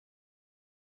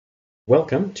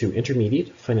Welcome to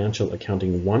Intermediate Financial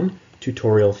Accounting 1,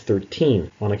 Tutorial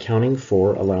 13 on accounting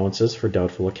for allowances for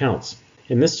doubtful accounts.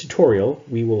 In this tutorial,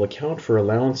 we will account for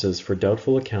allowances for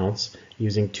doubtful accounts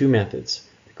using two methods,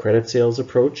 the credit sales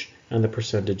approach and the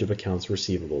percentage of accounts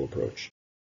receivable approach.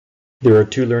 There are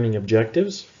two learning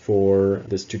objectives for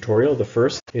this tutorial. The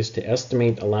first is to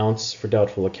estimate allowance for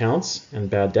doubtful accounts and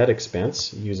bad debt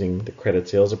expense using the credit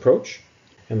sales approach.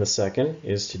 And the second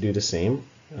is to do the same,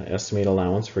 estimate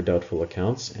allowance for doubtful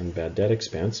accounts and bad debt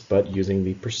expense, but using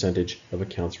the percentage of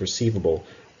accounts receivable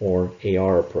or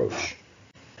AR approach.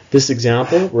 This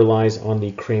example relies on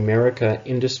the Cramerica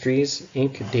Industries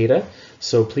Inc. data,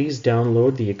 so please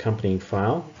download the accompanying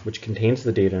file, which contains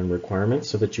the data and requirements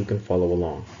so that you can follow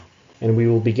along. And we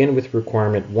will begin with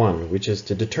requirement 1, which is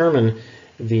to determine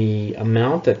the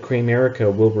amount that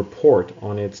Cramerica will report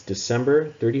on its December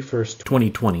 31st,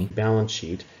 2020 balance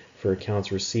sheet for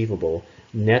accounts receivable,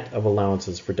 net of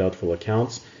allowances for doubtful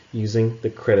accounts, using the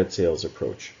credit sales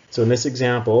approach. So in this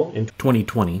example, in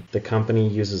 2020, the company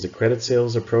uses a credit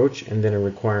sales approach, and then in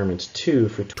requirement 2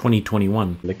 for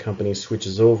 2021, the company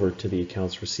switches over to the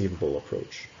accounts receivable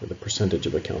approach, or the percentage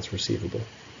of accounts receivable.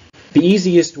 The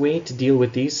easiest way to deal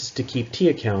with these is to keep T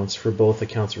accounts for both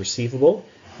accounts receivable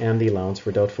and the allowance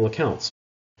for doubtful accounts.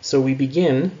 So we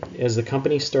begin, as the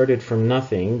company started from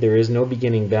nothing, there is no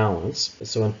beginning balance.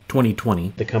 So in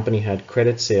 2020, the company had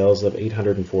credit sales of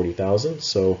 $840,000,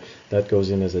 so that goes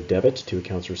in as a debit to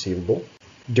accounts receivable.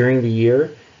 During the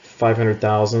year,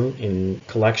 $500,000 in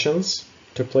collections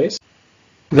took place.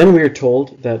 Then we are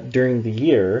told that during the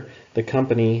year, the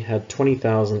company had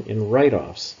 $20,000 in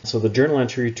write-offs. So the journal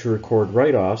entry to record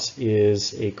write-offs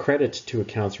is a credit to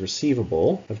accounts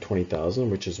receivable of $20,000,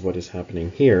 which is what is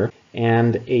happening here,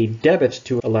 and a debit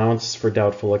to allowance for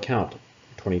doubtful account,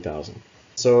 $20,000.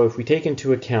 So if we take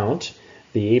into account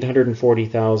the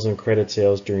 $840,000 credit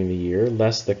sales during the year,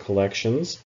 less the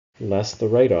collections, less the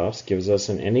write-offs, gives us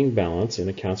an ending balance in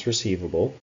accounts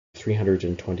receivable,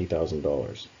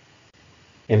 $320,000.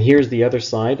 And here's the other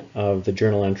side of the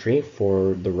journal entry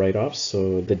for the write-offs.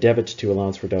 So the debit to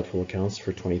allowance for doubtful accounts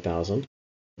for $20,000.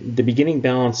 The beginning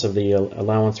balance of the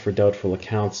allowance for doubtful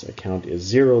accounts account is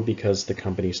 0 because the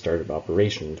company started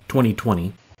operation in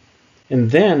 2020.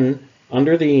 And then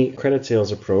under the credit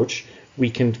sales approach, we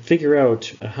can figure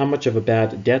out how much of a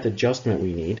bad debt adjustment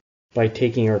we need by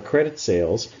taking our credit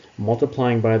sales,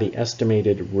 multiplying by the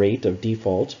estimated rate of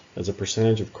default as a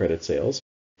percentage of credit sales.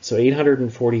 So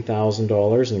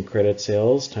 $840,000 in credit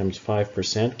sales times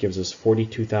 5% gives us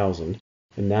 $42,000,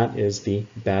 and that is the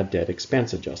bad debt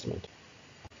expense adjustment.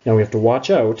 Now we have to watch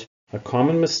out. A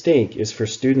common mistake is for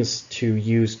students to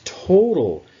use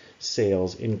total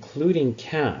sales, including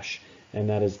cash, and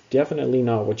that is definitely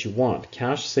not what you want.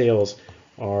 Cash sales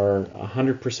are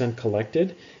 100%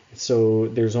 collected, so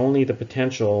there's only the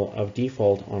potential of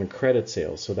default on credit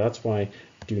sales. So that's why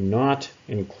do not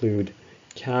include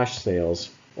cash sales.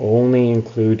 Only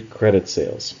include credit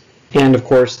sales. And of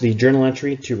course, the journal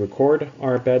entry to record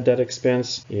our bad debt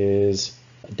expense is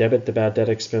debit the bad debt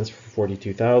expense for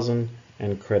 $42,000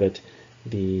 and credit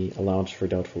the allowance for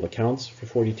doubtful accounts for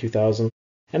 $42,000.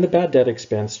 And the bad debt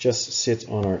expense just sits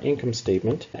on our income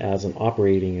statement as an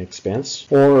operating expense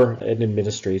or an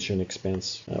administration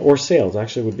expense, or sales.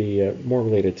 Actually would be more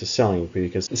related to selling,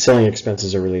 because selling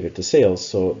expenses are related to sales,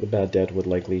 so the bad debt would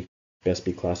likely best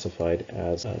be classified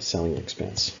as a selling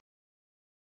expense.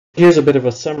 Here's a bit of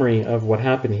a summary of what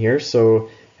happened here.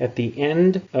 So at the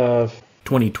end of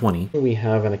 2020, we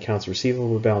have an accounts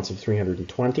receivable balance of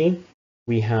 $320,000.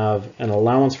 We have an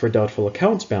allowance for doubtful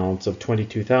accounts balance of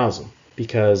 $22,000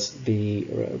 because the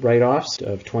write-offs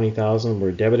of $20,000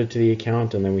 were debited to the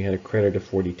account, and then we had a credit of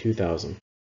 $42,000.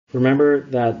 Remember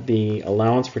that the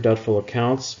allowance for doubtful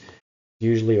accounts is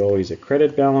usually always a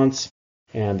credit balance,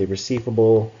 and the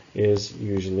receivable is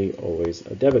usually always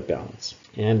a debit balance.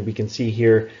 And we can see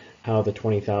here how the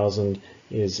 $20,000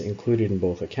 is included in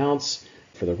both accounts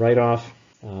for the write-off,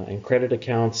 and credit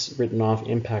accounts written off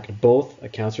impact both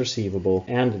accounts receivable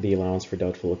and the allowance for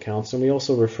doubtful accounts, and we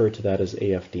also refer to that as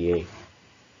AFDA.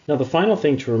 Now the final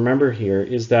thing to remember here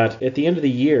is that at the end of the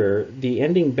year, the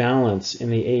ending balance in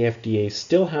the AFDA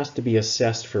still has to be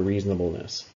assessed for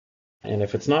reasonableness. And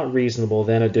if it's not reasonable,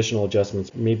 then additional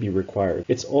adjustments may be required.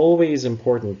 It's always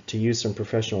important to use some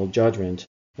professional judgment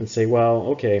and say, well,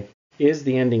 okay, is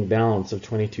the ending balance of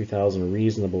 $22,000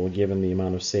 reasonable given the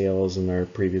amount of sales and our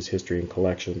previous history and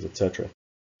collections, etc.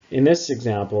 In this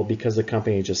example, because the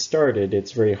company just started,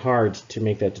 it's very hard to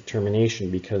make that determination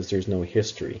because there's no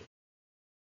history.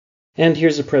 And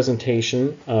here's a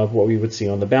presentation of what we would see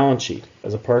on the balance sheet.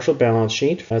 As a partial balance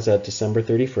sheet, as at December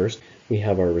 31st, we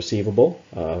have our receivable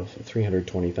of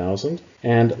 $320,000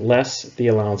 and less the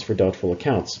allowance for doubtful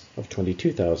accounts of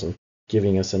 $22,000,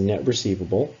 giving us a net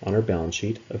receivable on our balance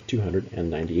sheet of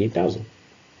 $298,000.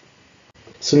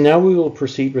 So now we will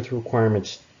proceed with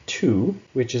requirement 2,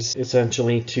 which is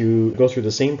essentially to go through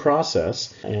the same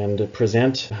process and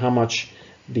present how much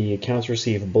the accounts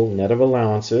receivable net of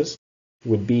allowances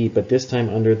would be, but this time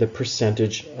under the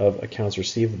percentage of accounts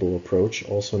receivable approach,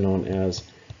 also known as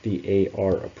the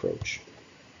AR approach.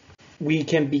 We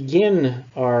can begin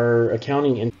our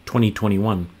accounting in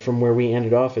 2021 from where we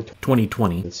ended off at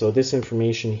 2020. So this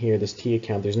information here, this T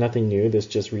account, there's nothing new. This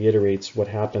just reiterates what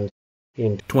happened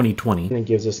in 2020, and it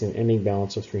gives us an ending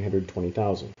balance of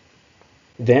 $320,000.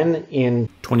 Then in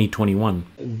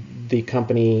 2021, the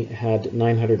company had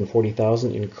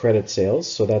 $940,000 in credit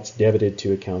sales, so that's debited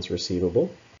to accounts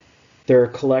receivable. There are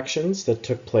collections that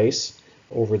took place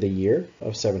over the year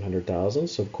of $700,000,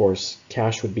 so of course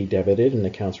cash would be debited and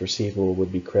accounts receivable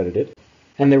would be credited.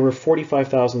 And there were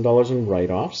 $45,000 in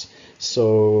write-offs,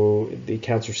 so the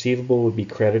accounts receivable would be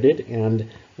credited, and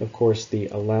of course the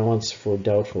allowance for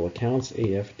doubtful accounts,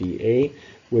 AFDA,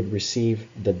 would receive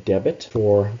the debit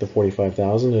for the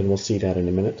 $45,000, and we'll see that in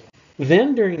a minute.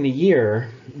 Then during the year,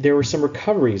 there were some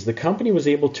recoveries. The company was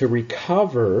able to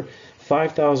recover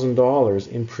 $5,000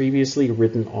 in previously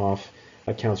written off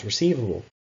accounts receivable.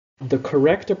 The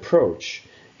correct approach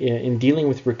in dealing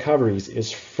with recoveries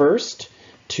is first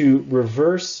to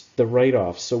reverse the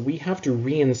write-off. So we have to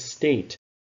reinstate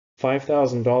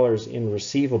 $5,000 in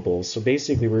receivables. So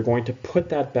basically we're going to put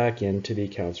that back into the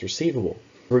accounts receivable.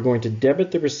 We're going to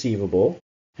debit the receivable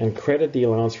and credit the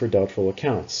allowance for doubtful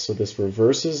accounts. So this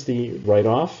reverses the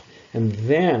write-off, and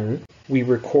then we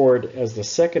record as the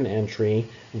second entry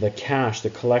the cash, the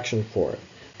collection for it.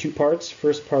 Two parts.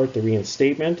 First part, the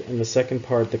reinstatement, and the second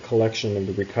part, the collection and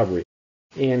the recovery.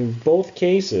 In both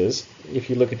cases, if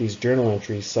you look at these journal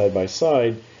entries side by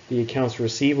side, the accounts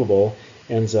receivable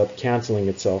ends up canceling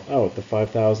itself out. The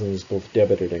 $5,000 is both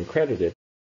debited and credited.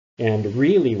 And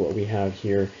really what we have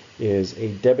here is a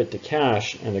debit to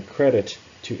cash and a credit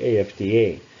to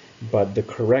AFDA. But the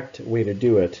correct way to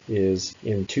do it is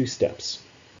in two steps.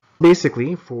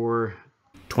 Basically, for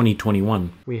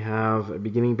 2021, we have a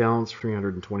beginning balance of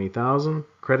 $320,000,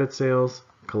 credit sales,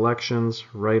 collections,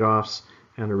 write-offs,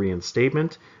 and a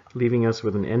reinstatement, leaving us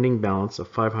with an ending balance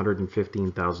of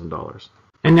 $515,000.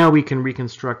 And now we can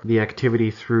reconstruct the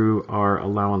activity through our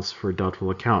allowance for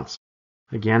doubtful accounts.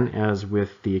 Again, as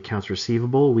with the accounts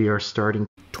receivable, we are starting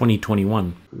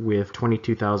 2021 with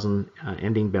 $22,000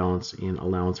 ending balance in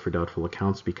allowance for doubtful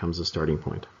accounts becomes a starting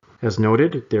point. As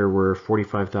noted, there were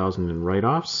 $45,000 in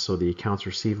write-offs, so the accounts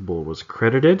receivable was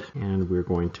credited, and we're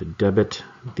going to debit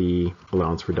the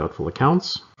allowance for doubtful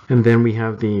accounts. And then we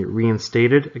have the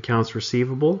reinstated accounts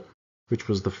receivable, which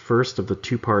was the first of the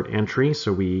two-part entry,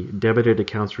 so we debited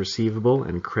accounts receivable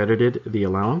and credited the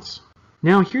allowance.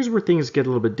 Now here's where things get a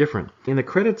little bit different. In the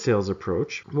credit sales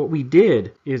approach, what we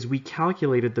did is we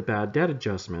calculated the bad debt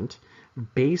adjustment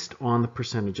based on the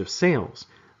percentage of sales.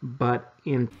 But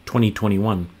in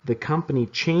 2021, the company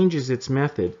changes its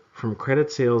method from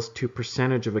credit sales to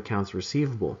percentage of accounts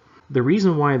receivable. The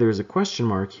reason why there's a question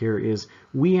mark here is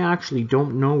we actually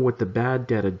don't know what the bad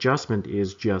debt adjustment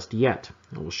is just yet.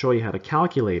 I will show you how to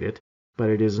calculate it,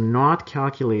 but it is not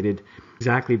calculated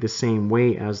exactly the same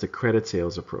way as the credit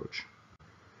sales approach.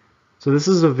 So this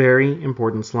is a very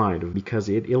important slide because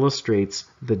it illustrates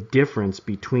the difference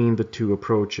between the two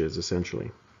approaches,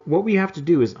 essentially. What we have to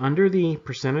do is under the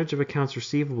percentage of accounts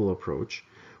receivable approach,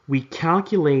 we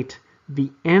calculate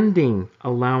the ending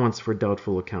allowance for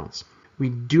doubtful accounts. We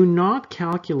do not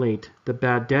calculate the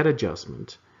bad debt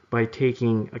adjustment by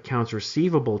taking accounts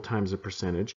receivable times a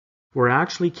percentage. We're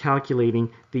actually calculating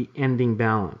the ending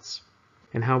balance.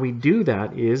 And how we do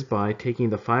that is by taking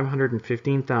the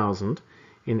 $515,000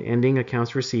 in ending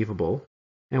accounts receivable,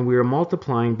 and we are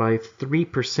multiplying by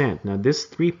 3%. Now this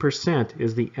 3%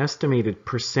 is the estimated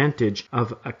percentage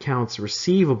of accounts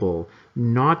receivable,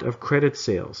 not of credit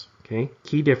sales. Okay,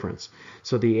 key difference.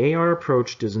 So the AR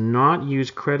approach does not use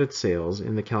credit sales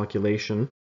in the calculation.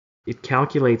 It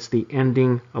calculates the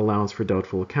ending allowance for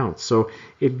doubtful accounts. So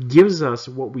it gives us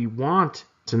what we want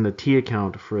in the T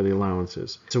account for the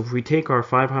allowances. So if we take our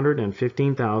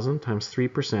 $515,000 times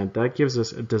 3%, that gives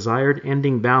us a desired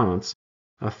ending balance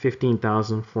of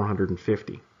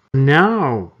 $15,450.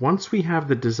 Now, once we have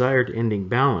the desired ending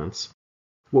balance,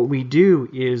 what we do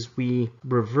is we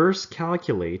reverse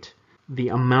calculate the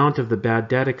amount of the bad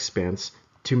debt expense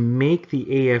to make the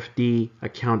AFD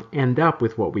account end up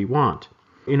with what we want.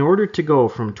 In order to go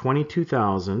from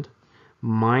 22,000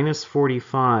 minus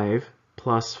 45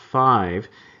 plus 5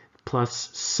 plus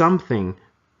something,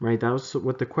 right? That was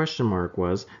what the question mark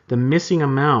was. The missing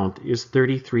amount is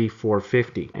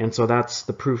 33,450. And so that's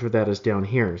the proof of that is down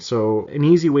here. So an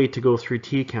easy way to go through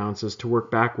T accounts is to work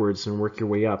backwards and work your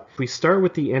way up. If we start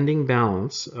with the ending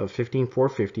balance of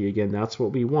 15,450, again, that's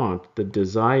what we want, the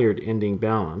desired ending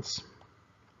balance.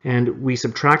 And we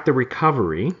subtract the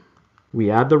recovery, we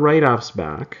add the write-offs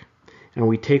back, and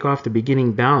we take off the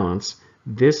beginning balance.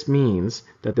 This means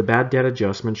that the bad debt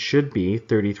adjustment should be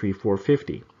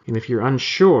 33,450. And if you're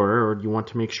unsure, or you want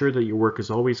to make sure that your work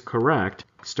is always correct,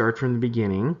 start from the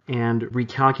beginning and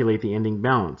recalculate the ending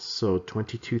balance. So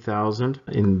 22,000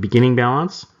 in beginning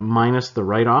balance minus the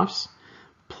write-offs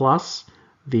plus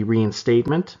the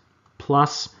reinstatement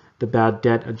plus the bad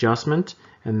debt adjustment,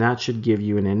 and that should give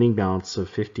you an ending balance of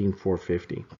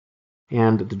 15,450.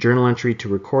 And the journal entry to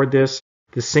record this,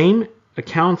 the same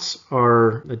accounts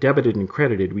are debited and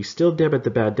credited. We still debit the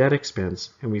bad debt expense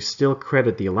and we still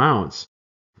credit the allowance.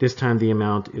 This time the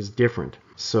amount is different.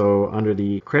 So under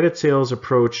the credit sales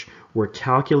approach, we're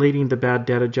calculating the bad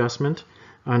debt adjustment.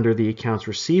 Under the accounts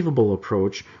receivable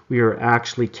approach, we are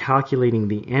actually calculating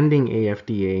the ending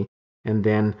AFDA and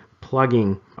then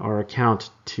plugging our account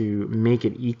to make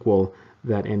it equal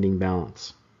that ending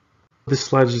balance. This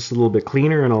slide is just a little bit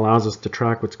cleaner and allows us to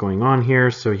track what's going on here.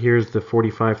 So here's the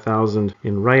 45,000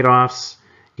 in write-offs.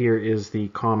 Here is the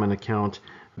common account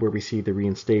where we see the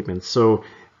reinstatement. So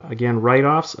again,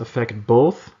 write-offs affect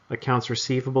both accounts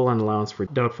receivable and allowance for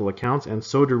doubtful accounts, and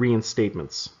so do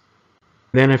reinstatements.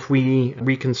 Then if we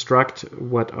reconstruct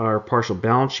what our partial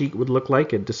balance sheet would look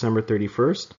like at December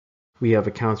 31st, we have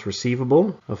accounts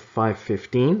receivable of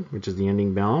 515, which is the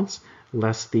ending balance,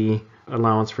 less the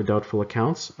allowance for doubtful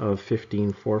accounts of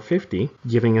 15,450,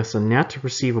 giving us a net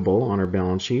receivable on our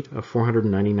balance sheet of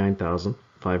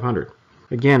 499,500.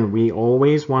 Again, we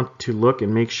always want to look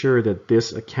and make sure that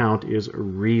this account is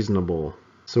reasonable.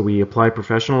 So we apply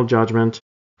professional judgment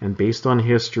and based on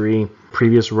history,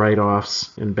 previous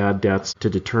write-offs and bad debts to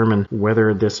determine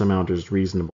whether this amount is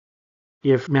reasonable.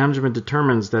 If management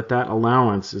determines that that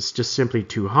allowance is just simply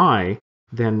too high,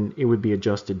 then it would be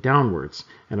adjusted downwards,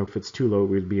 and if it's too low,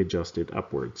 it would be adjusted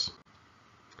upwards.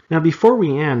 Now before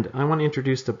we end, I want to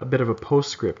introduce a bit of a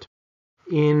postscript.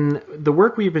 In the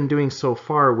work we've been doing so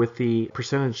far with the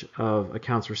percentage of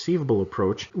accounts receivable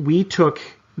approach, we took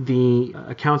the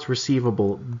accounts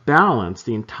receivable balance,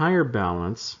 the entire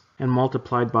balance, and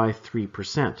multiplied by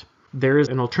 3%. There is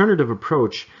an alternative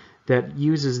approach that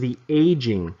uses the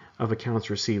aging of accounts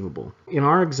receivable. In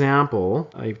our example,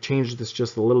 I've changed this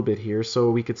just a little bit here, so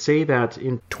we could say that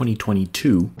in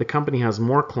 2022, the company has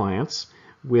more clients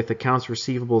with accounts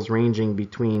receivables ranging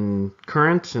between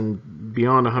current and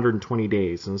beyond 120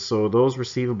 days, and so those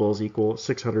receivables equal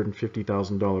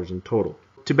 $650,000 in total.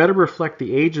 To better reflect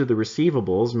the age of the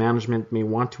receivables, management may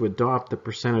want to adopt the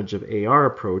percentage of AR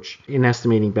approach in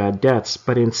estimating bad debts,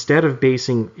 but instead of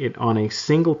basing it on a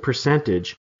single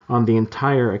percentage on the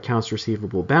entire accounts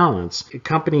receivable balance,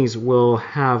 companies will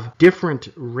have different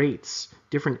rates,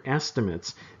 different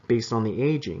estimates based on the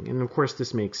aging. And of course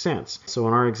this makes sense. So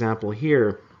in our example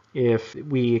here, if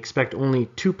we expect only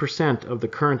 2% of the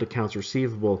current accounts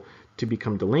receivable to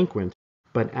become delinquent,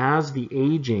 but as the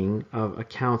aging of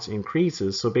accounts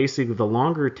increases, so basically the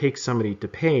longer it takes somebody to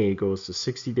pay, goes to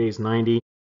 60 days, 90,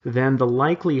 then the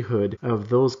likelihood of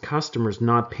those customers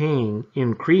not paying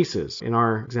increases. In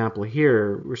our example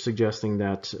here, we're suggesting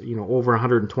that, over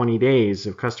 120 days,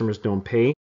 if customers don't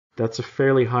pay, that's a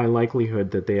fairly high likelihood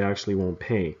that they actually won't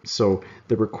pay. So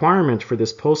the requirement for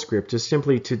this postscript is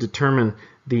simply to determine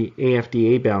the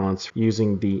AFDA balance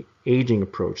using the aging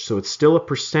approach. So it's still a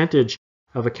percentage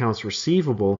of accounts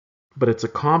receivable, but it's a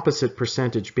composite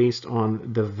percentage based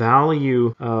on the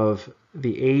value of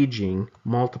the aging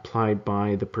multiplied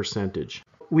by the percentage.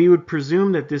 We would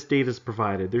presume that this data is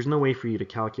provided. There's no way for you to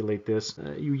calculate this.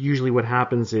 Usually what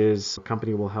happens is a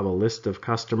company will have a list of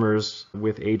customers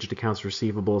with aged accounts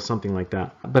receivable, something like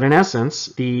that. But in essence,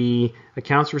 the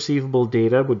accounts receivable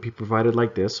data would be provided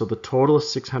like this. So the total is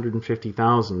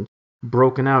 650,000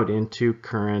 broken out into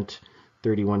current,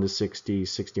 31 to 60,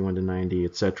 61 to 90,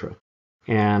 etc.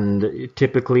 And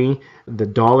typically the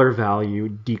dollar value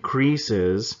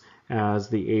decreases as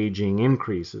the aging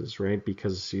increases, right?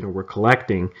 Because we're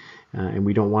collecting and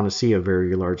we don't want to see a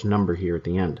very large number here at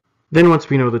the end. Then once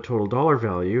we know the total dollar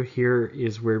value, here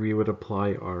is where we would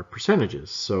apply our percentages.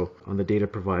 So on the data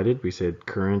provided, we said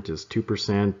current is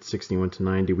 2%, 61 to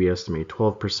 90, we estimate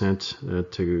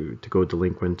 12% to go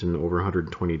delinquent, and over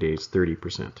 120 days,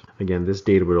 30%. Again, this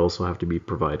data would also have to be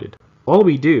provided. all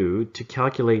we do to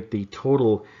calculate the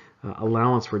total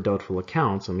allowance for doubtful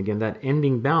accounts, and again that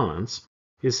ending balance,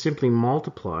 is simply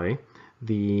multiply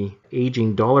the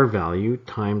aging dollar value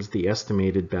times the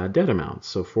estimated bad debt amount.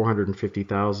 So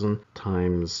 450,000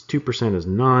 times 2% is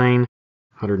 9,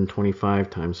 125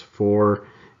 times 4%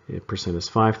 is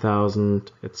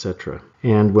 5,000, etc.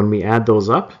 And when we add those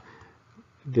up,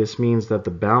 this means that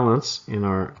the balance in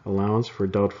our allowance for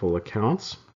doubtful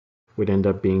accounts would end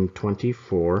up being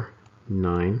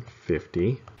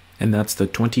 24,950. And that's the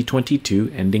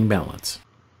 2022 ending balance.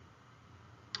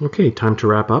 Okay, time to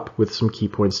wrap up with some key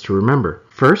points to remember.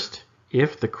 First,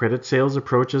 if the credit sales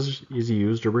approach is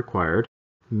used or required,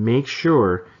 make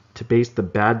sure to base the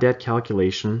bad debt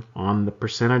calculation on the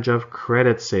percentage of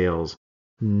credit sales,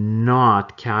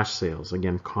 not cash sales.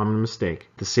 Again, common mistake.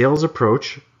 The sales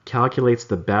approach calculates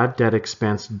the bad debt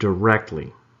expense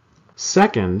directly.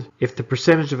 Second, if the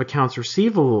percentage of accounts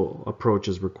receivable approach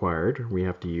is required, we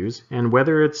have to use, and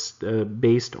whether it's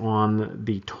based on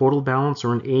the total balance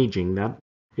or an aging, that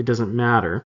it doesn't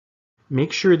matter.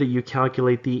 Make sure that you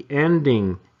calculate the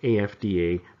ending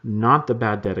AFDA, not the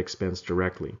bad debt expense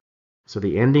directly. So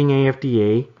the ending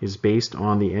AFDA is based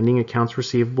on the ending accounts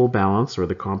receivable balance, or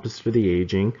the composite of the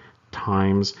aging,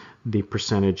 times the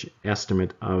percentage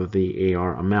estimate of the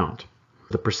AR amount.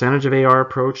 The percentage of AR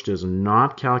approach does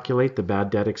not calculate the bad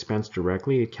debt expense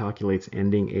directly. It calculates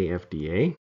ending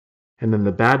AFDA. And then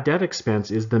the bad debt expense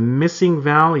is the missing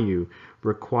value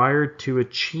required to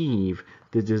achieve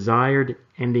the desired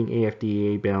ending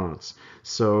AFDA balance.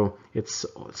 So it's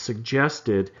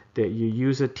suggested that you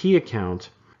use a T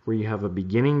account where you have a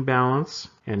beginning balance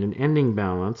and an ending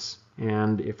balance,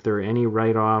 and if there are any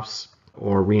write-offs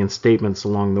or reinstatements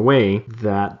along the way,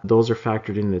 that those are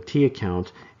factored in the T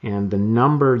account, and the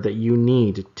number that you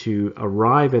need to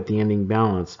arrive at the ending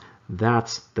balance,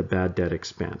 that's the bad debt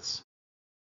expense.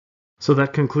 So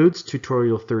that concludes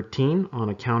tutorial 13 on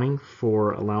accounting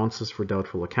for allowances for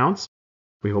doubtful accounts.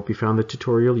 We hope you found the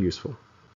tutorial useful.